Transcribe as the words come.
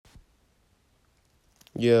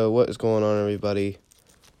Yo, what is going on, everybody?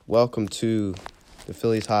 Welcome to the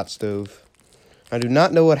Phillies hot stove. I do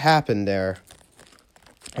not know what happened there.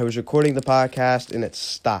 I was recording the podcast and it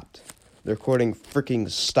stopped. The recording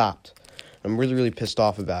freaking stopped. I'm really pissed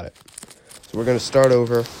off about it. So we're going to start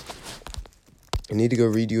over. I need to go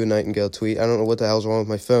read you a Nightingale tweet. I don't know what the hell's wrong with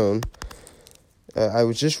my phone. I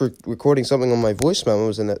was just recording something on my voice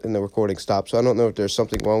memos and the recording stopped. So I don't know if there's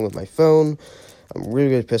something wrong with my phone. I'm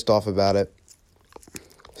really pissed off about it.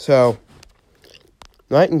 So,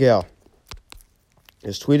 Nightingale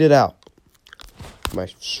has tweeted out. My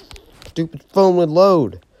stupid phone would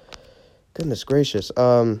load. Goodness gracious.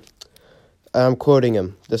 I'm quoting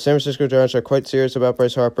him. The San Francisco Giants are quite serious about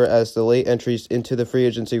Bryce Harper as the late entries into the free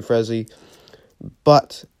agency frenzy,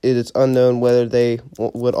 but it is unknown whether they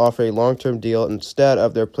would offer a long-term deal instead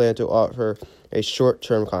of their plan to offer a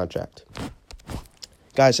short-term contract.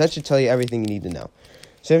 Guys, that should tell you everything you need to know.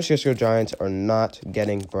 San Francisco Giants are not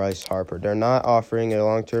getting Bryce Harper. They're not offering a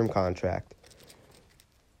long-term contract.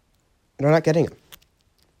 They're not getting him.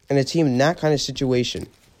 And a team in that kind of situation,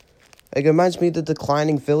 it reminds me of the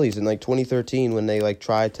declining Phillies in 2013 when they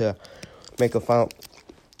tried to make a final.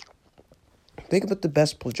 Think about the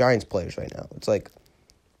best Giants players right now. It's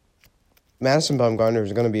Madison Bumgarner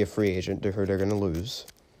is going to be a free agent. They're going to lose.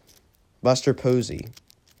 Buster Posey,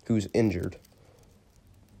 who's injured.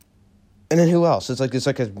 And then who else? It's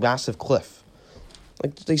like a massive cliff.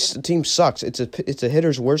 The team sucks. It's a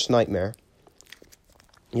hitter's worst nightmare.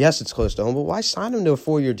 Yes, it's close to home, but why sign him to a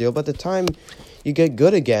 4-year deal? By the time you get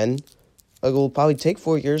good again, it will probably take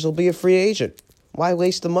 4 years. He'll be a free agent. Why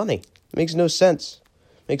waste the money? It makes no sense.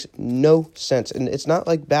 Makes no sense. And it's not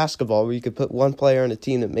like basketball where you could put one player on a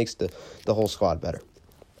team that makes the whole squad better.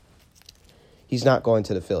 He's not going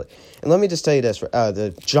to the Phillies. And let me just tell you this,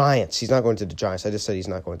 the Giants. He's not going to the Giants. I just said he's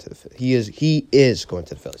not going to the Phillies. He is going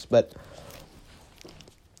to the Phillies. But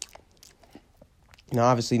now,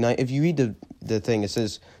 obviously, if you read the thing, it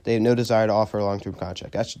says they have no desire to offer a long-term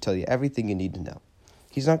contract. That should tell you everything you need to know.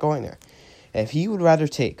 He's not going there. If he would rather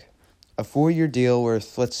take a 4-year deal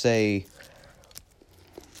worth, let's say,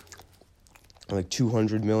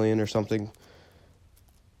 $200 million or something,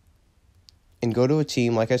 and go to a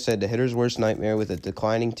team, like I said, the hitter's worst nightmare with a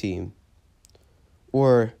declining team,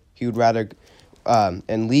 or he would rather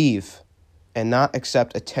and leave and not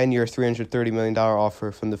accept a 10-year, $330 million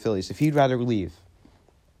offer from the Phillies. If he'd rather leave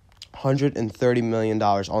 $130 million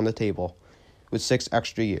on the table with 6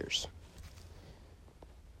 extra years,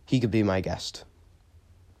 he could be my guest.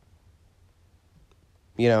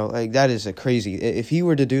 That is a crazy. If he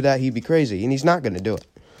were to do that, he'd be crazy, and he's not going to do it.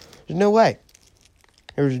 There's no way.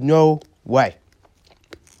 There's no way.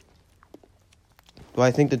 Do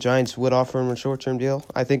I think the Giants would offer him a short-term deal?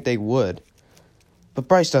 I think they would. But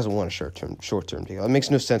Bryce doesn't want a short-term deal. It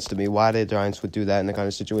makes no sense to me why the Giants would do that in the kind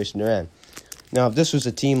of situation they're in. Now, if this was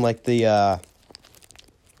a team like the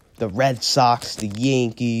Red Sox, the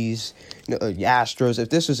Yankees, the Astros,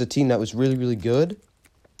 if this was a team that was really good,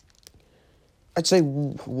 I'd say,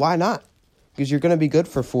 why not? Because you're going to be good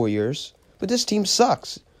for 4 years. But this team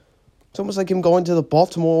sucks. It's almost like him going to the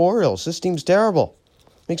Baltimore Orioles. This team's terrible.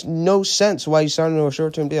 Makes no sense why he's signing to a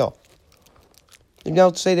short-term deal. And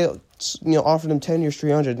now say they offered him 10 years,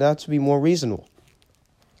 $300. That would be more reasonable.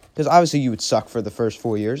 Because obviously you would suck for the first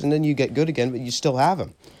 4 years, and then you get good again, but you still have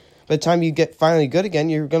him. By the time you get finally good again,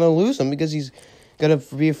 you're going to lose him because he's going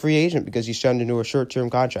to be a free agent because he's signed into a short-term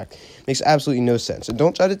contract. Makes absolutely no sense. And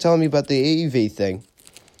don't try to tell me about the AEV thing.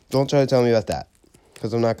 Don't try to tell me about that,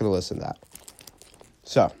 because I'm not going to listen to that.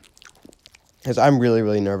 So, because I'm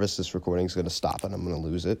really nervous this recording is going to stop and I'm going to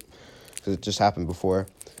lose it, because it just happened before.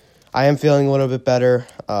 I am feeling a little bit better.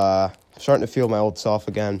 Starting to feel my old self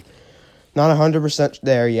again. Not 100%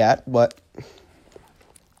 there yet, but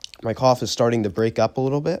my cough is starting to break up a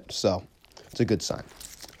little bit, so it's a good sign.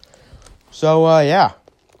 So, yeah.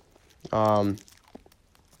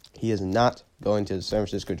 He is not going to the San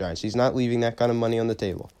Francisco Giants. He's not leaving that kind of money on the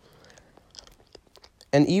table.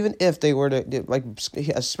 And even if they were to,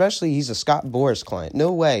 especially he's a Scott Boras client.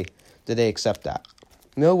 No way did they accept that.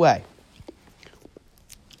 No way.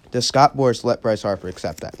 Does Scott Boras let Bryce Harper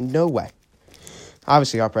accept that? No way.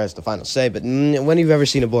 Obviously, Harper has the final say, but when have you ever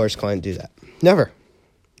seen a Boras client do that? Never.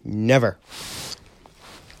 Now,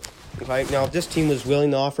 if this team was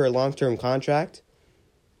willing to offer a long-term contract,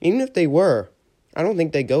 even if they were, I don't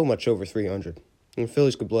think they go much over 300. And the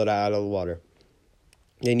Phillies could blow that out of the water.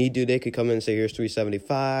 They could come in and say, here's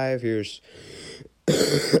 375, here's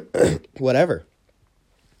whatever.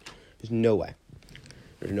 There's no way.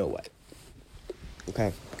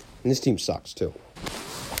 Okay? And this team sucks, too.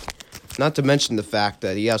 Not to mention the fact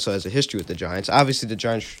that he also has a history with the Giants. Obviously, the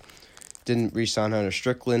Giants didn't re-sign Hunter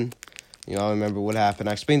Strickland. I remember what happened.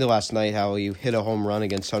 I explained it last night how he hit a home run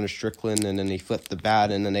against Hunter Strickland, and then he flipped the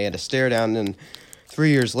bat, and then they had a stare down, and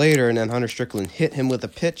 3 years later, and then Hunter Strickland hit him with a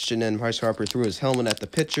pitch, and then Bryce Harper threw his helmet at the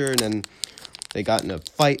pitcher, and then they got in a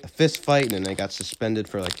fist fight, and then they got suspended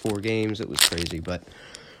for 4 games. It was crazy, but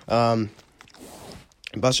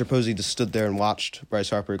Buster Posey just stood there and watched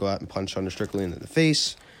Bryce Harper go out and punch Hunter Strickland in the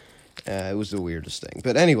face. It was the weirdest thing.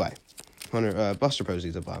 But anyway, Buster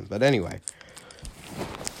Posey's a bum. But anyway,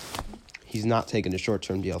 he's not taking a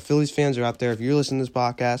short-term deal. Phillies fans are out there. If you're listening to this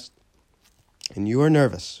podcast and you are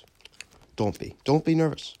nervous, don't be. Don't be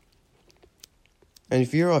nervous. And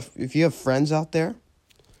if you have friends out there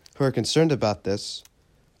who are concerned about this,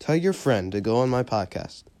 tell your friend to go on my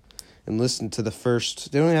podcast and listen to the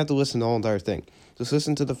first. They don't even have to listen to the whole entire thing. Just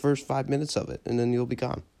listen to the first 5 minutes of it, and then you'll be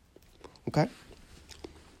gone. Okay?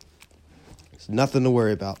 There's nothing to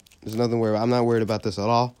worry about. I'm not worried about this at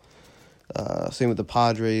all. Same with the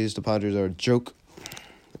Padres. The Padres are a joke.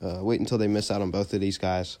 Wait until they miss out on both of these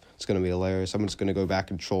guys. It's going to be hilarious. I'm just going to go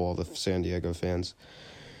back and troll all the San Diego fans.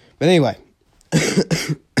 But anyway.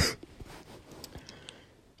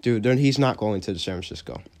 Dude, he's not going to San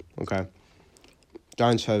Francisco. Okay?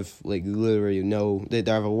 Giants have, literally they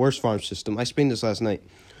have a worse farm system. I explained this last night.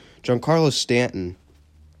 Giancarlo Stanton,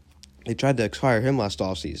 they tried to acquire him last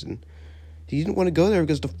offseason. He didn't want to go there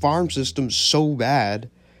because the farm system's so bad,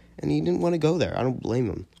 and he didn't want to go there. I don't blame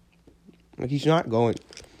him. He's not going.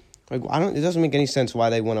 It doesn't make any sense why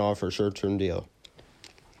they want to offer a short-term deal.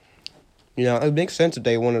 It makes sense if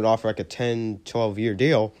they wanted to offer a 10, 12-year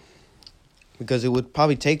deal, because it would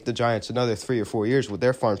probably take the Giants another 3 or 4 years with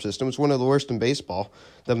their farm system. It's one of the worst in baseball,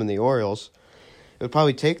 them and the Orioles. It would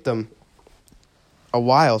probably take them a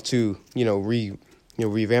while to,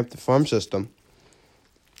 revamp the farm system.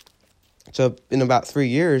 So in about 3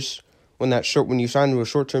 years, when you sign to a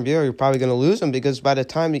short-term deal, you're probably going to lose him, because by the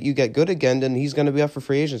time that you get good again, then he's going to be up for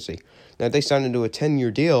free agency. Now, if they sign into a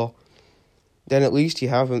 10-year deal, then at least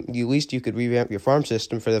you could revamp your farm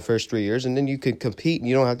system for the first 3 years, and then you could compete, and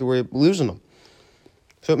you don't have to worry about losing them.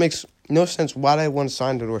 So it makes no sense why they want to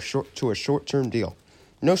sign to a short-term deal.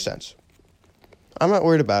 No sense. I'm not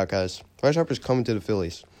worried about it, guys. Bryce Harper's coming to the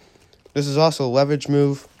Phillies. This is also a leverage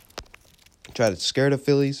move. Try to scare the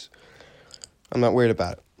Phillies. I'm not worried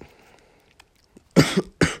about it.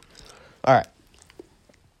 All right.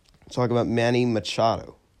 Let's talk about Manny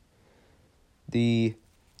Machado. The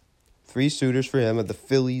 3 suitors for him are the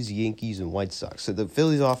Phillies, Yankees, and White Sox. So the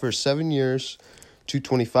Phillies offer 7 years,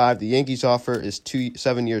 $225. The Yankees offer is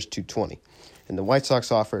 7 years, $220. And the White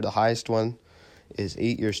Sox offer, the highest one, is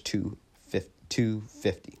 8 years, $250.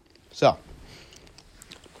 So,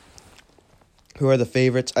 who are the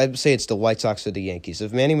favorites? I'd say it's the White Sox or the Yankees.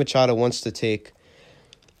 If Manny Machado wants to take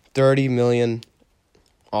 $30 million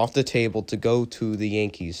off the table to go to the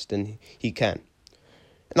Yankees, then he can.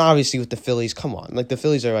 And obviously with the Phillies, come on. The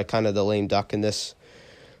Phillies are kind of the lame duck in this.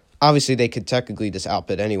 Obviously, they could technically just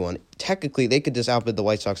outbid anyone. Technically, they could just outbid the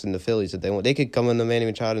White Sox and the Phillies if they want. They could come in to Manny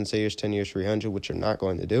Machado and say, here's 10 years, $300, which they're not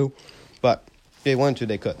going to do. But if they wanted to,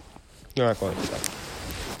 they could. They're not going to do that.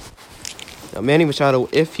 Now, Manny Machado,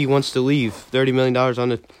 if he wants to leave $30 million on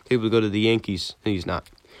the table to go to the Yankees, and he's not.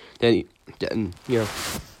 Then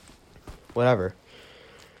whatever.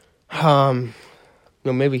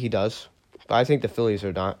 Maybe he does. But I think the Phillies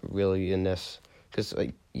are not really in this. Because,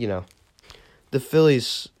 the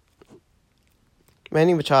Phillies,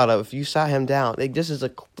 Manny Machado, if you sat him down, this is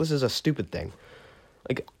a stupid thing.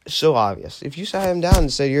 So obvious. If you sat him down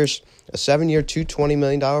and said, here's a 7-year, $220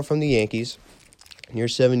 million from the Yankees, and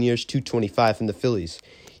here's 7 years, $225 from the Phillies,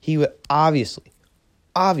 he would obviously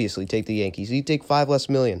take the Yankees. He'd take $5 less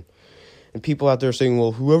million. And people out there saying,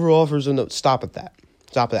 well, whoever offers a note, stop at that.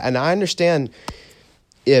 And I understand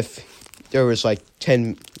if there was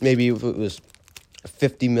 10, maybe if it was a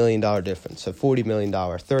 $50 million difference, a $40 million,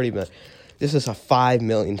 $30 million. This is a $5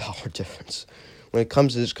 million difference. When it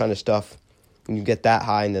comes to this kind of stuff, when you get that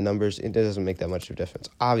high in the numbers, it doesn't make that much of a difference.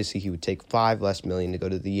 Obviously, he would take $5 less million to go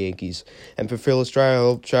to the Yankees and fulfill his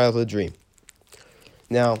childhood dream.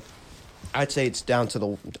 Now, I'd say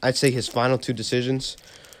his final 2 decisions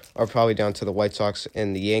are probably down to the White Sox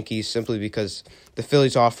and the Yankees, simply because the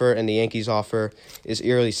Phillies offer and the Yankees offer is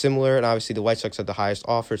eerily similar, and obviously the White Sox have the highest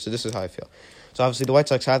offer, so this is how I feel. So obviously the White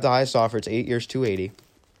Sox have the highest offer, it's 8 years, $280.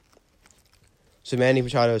 So Manny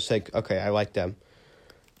Machado is okay, I like them.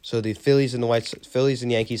 So the Phillies and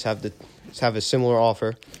Yankees have a similar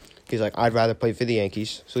offer. He's I'd rather play for the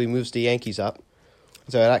Yankees, so he moves the Yankees up.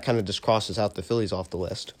 So that kind of just crosses out the Phillies off the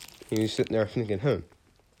list. And he's sitting there thinking,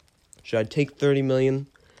 should I take $30 million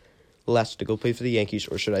less to go play for the Yankees,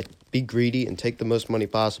 or should I be greedy and take the most money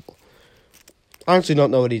possible? I honestly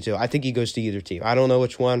don't know what he'd do. I think he goes to either team. I don't know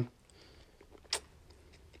which one.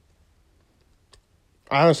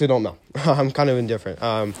 I honestly don't know. I'm kind of indifferent.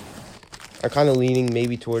 I'm kind of leaning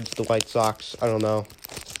maybe towards the White Sox. I don't know.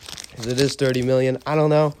 Because it is $30 million. I don't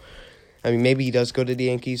know. I mean, maybe he does go to the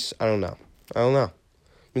Yankees. I don't know. I'm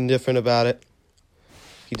indifferent about it.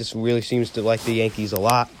 He just really seems to like the Yankees a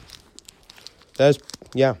lot.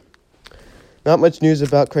 Yeah. Not much news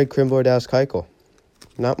about Craig Kimbrel or Dallas Keuchel.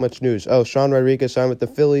 Not much news. Oh, Sean Rodriguez signed with the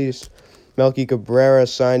Phillies. Melky Cabrera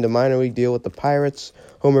signed a minor league deal with the Pirates.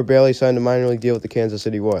 Homer Bailey signed a minor league deal with the Kansas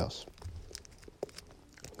City Royals.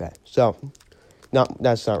 Okay, so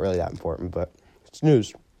that's not really that important, but it's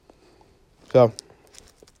news. So,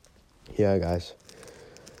 yeah, guys.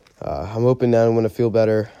 I'm hoping that I'm going to feel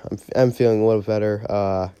better. I'm feeling a little better.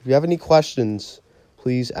 If you have any questions,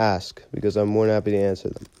 please ask, because I'm more than happy to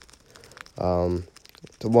answer them.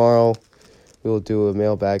 Tomorrow, we'll do a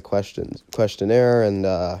mailbag questionnaire, and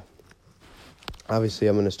obviously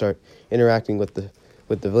I'm going to start interacting with the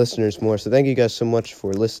listeners more. So thank you guys so much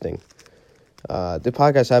for listening. The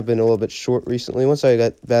podcasts have been a little bit short recently. Once I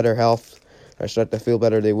get better health, I start to feel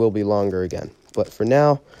better, they will be longer again. But for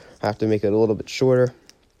now, I have to make it a little bit shorter.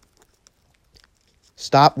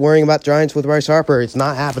 Stop worrying about Giants with Bryce Harper. It's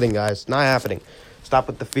not happening, guys. Not happening. Stop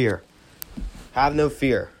with the fear. Have no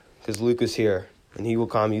fear, because Luke is here, and he will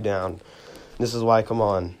calm you down. This is why I come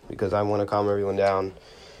on, because I want to calm everyone down.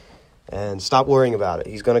 And stop worrying about it.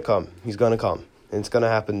 He's going to come. He's going to come. And it's going to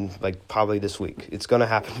happen, probably this week. It's going to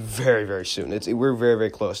happen very, very soon. We're very, very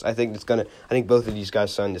close. I think both of these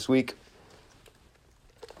guys sign this week.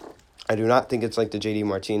 I do not think it's like the J.D.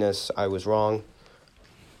 Martinez. I was wrong.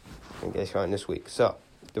 I think they sign this week. So,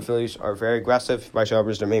 the Phillies are very aggressive. Bryce Harper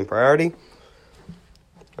is their main priority.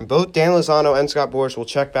 And both Dan Lozano and Scott Boras will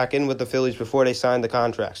check back in with the Phillies before they sign the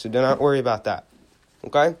contract. So, do not worry about that.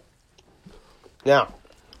 Okay? Now,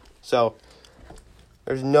 so,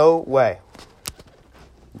 there's no way.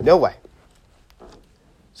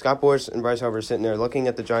 Scott Boras and Bryce Harper are sitting there looking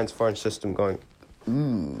at the Giants' farm system going,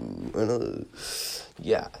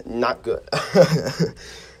 yeah, not good.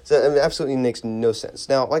 So it absolutely makes no sense.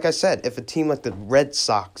 Now, like I said, if a team like the Red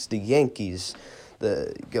Sox, the Yankees,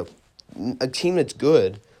 a team that's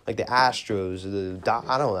good, like the Astros,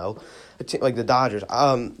 I don't know, a team like the Dodgers,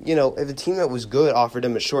 if a team that was good offered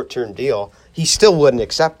him a short-term deal, he still wouldn't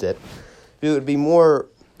accept it. It would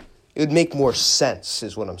make more sense,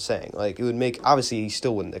 is what I'm saying. Obviously, he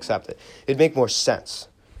still wouldn't accept it. It'd make more sense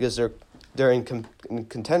because they're in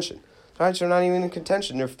contention. Giants are not even in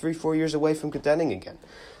contention. They're 3-4 years away from contending again.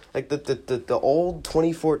 Like the old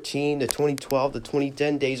 2014, the 2012, the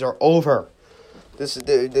 2010 days are over.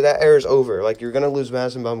 That era is over. Like, you're gonna lose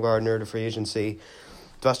Madison Bumgarner to free agency.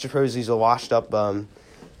 Buster Posey's a washed up.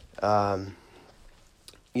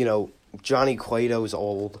 Johnny Cueto's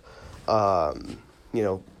old.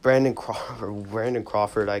 Brandon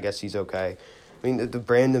Crawford, I guess he's okay. I mean, the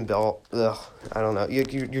Brandon Belt, I don't know.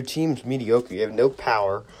 Your team's mediocre. You have no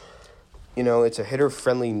power. It's a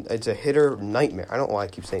hitter nightmare. I don't know why I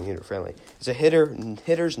keep saying hitter friendly. It's a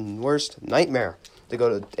hitter's worst nightmare to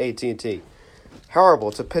go to AT&T. Horrible.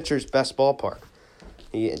 It's a pitcher's best ballpark.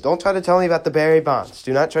 Don't try to tell me about the Barry Bonds.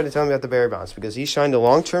 Do not try to tell me about the Barry Bonds, because he signed a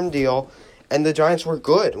long-term deal, and the Giants were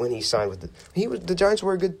good when he signed with the Giants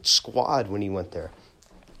were a good squad when he went there.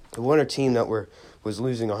 The one team that was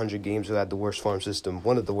losing 100 games who had the worst farm system,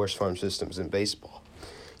 one of the worst farm systems in baseball.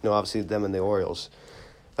 Obviously them and the Orioles.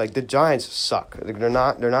 Like, the Giants suck. They're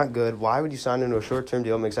not good. Why would you sign into a short-term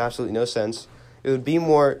deal? It makes absolutely no sense. It would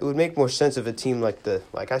make more sense if a team like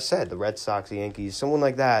I said, the Red Sox, the Yankees, someone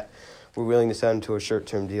like that were willing to sign into a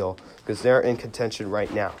short-term deal, because they're in contention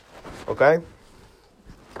right now. Okay?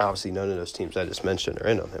 Obviously, none of those teams I just mentioned are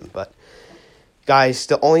in on him, but guys,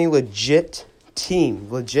 the only legit team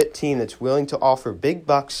that's willing to offer big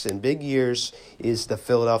bucks and big years is the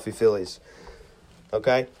Philadelphia Phillies.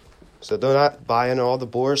 Okay? So do not buy into all the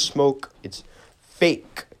Boras smoke. It's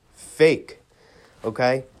fake.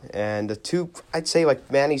 Okay? And I'd say,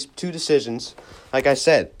 Manny's two decisions. Like I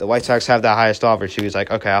said, the White Sox have the highest offer. She was like,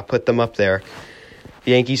 okay, I'll put them up there.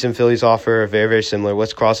 The Yankees and Phillies offer are very, very similar.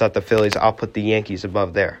 Let's cross out the Phillies. I'll put the Yankees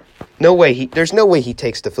above there. There's no way he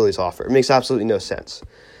takes the Phillies offer. It makes absolutely no sense.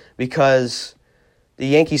 Because the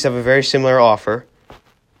Yankees have a very similar offer,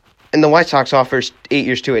 and the White Sox offers 8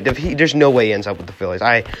 years to it. There's no way he ends up with the Phillies.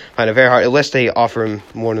 I find it very hard, unless they offer him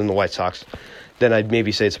more than the White Sox. Then I'd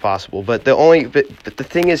maybe say it's possible. But the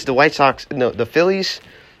thing is, the Phillies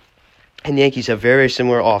and the Yankees have very, very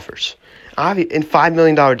similar offers, and $5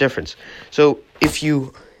 million difference. So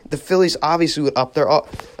the Phillies obviously would up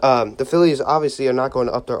the Phillies obviously are not going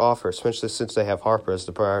to up their offer, especially since they have Harper as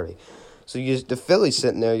the priority. So the Phillies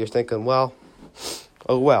sitting there, you're thinking, well,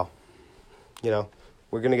 we're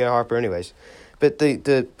going to get Harper anyways. But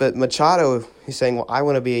but Machado, he's saying, well, I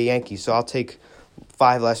want to be a Yankee, so I'll take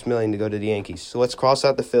 $5 less million to go to the Yankees. So let's cross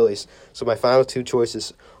out the Phillies. So my final two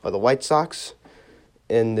choices are the White Sox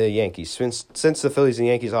and the Yankees, since the Phillies and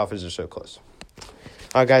Yankees offers are so close.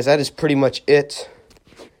 All right, guys, that is pretty much it.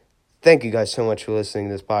 Thank you guys so much for listening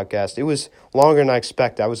to this podcast. It was longer than I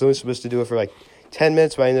expected. I was only supposed to do it for like 10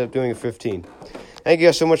 minutes, but I ended up doing it 15. Thank you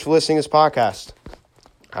guys so much for listening to this podcast.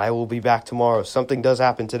 I will be back tomorrow. If something does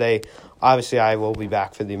happen today, obviously I will be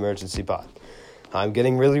back for the emergency pod. I'm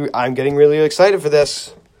getting really excited for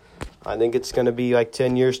this. I think it's going to be like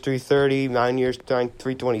 10 years 330, 9 years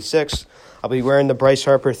 326. I'll be wearing the Bryce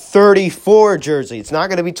Harper 34 jersey. It's not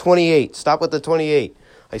going to be 28. Stop with the 28.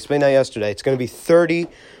 I explained that yesterday. It's going to be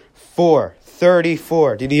 34.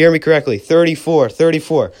 34. Did you hear me correctly? 34.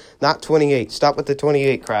 Not 28. Stop with the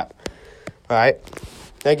 28 crap. All right.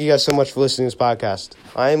 Thank you guys so much for listening to this podcast.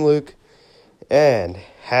 I am Luke, and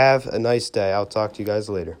have a nice day. I'll talk to you guys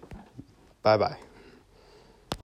later. Bye-bye.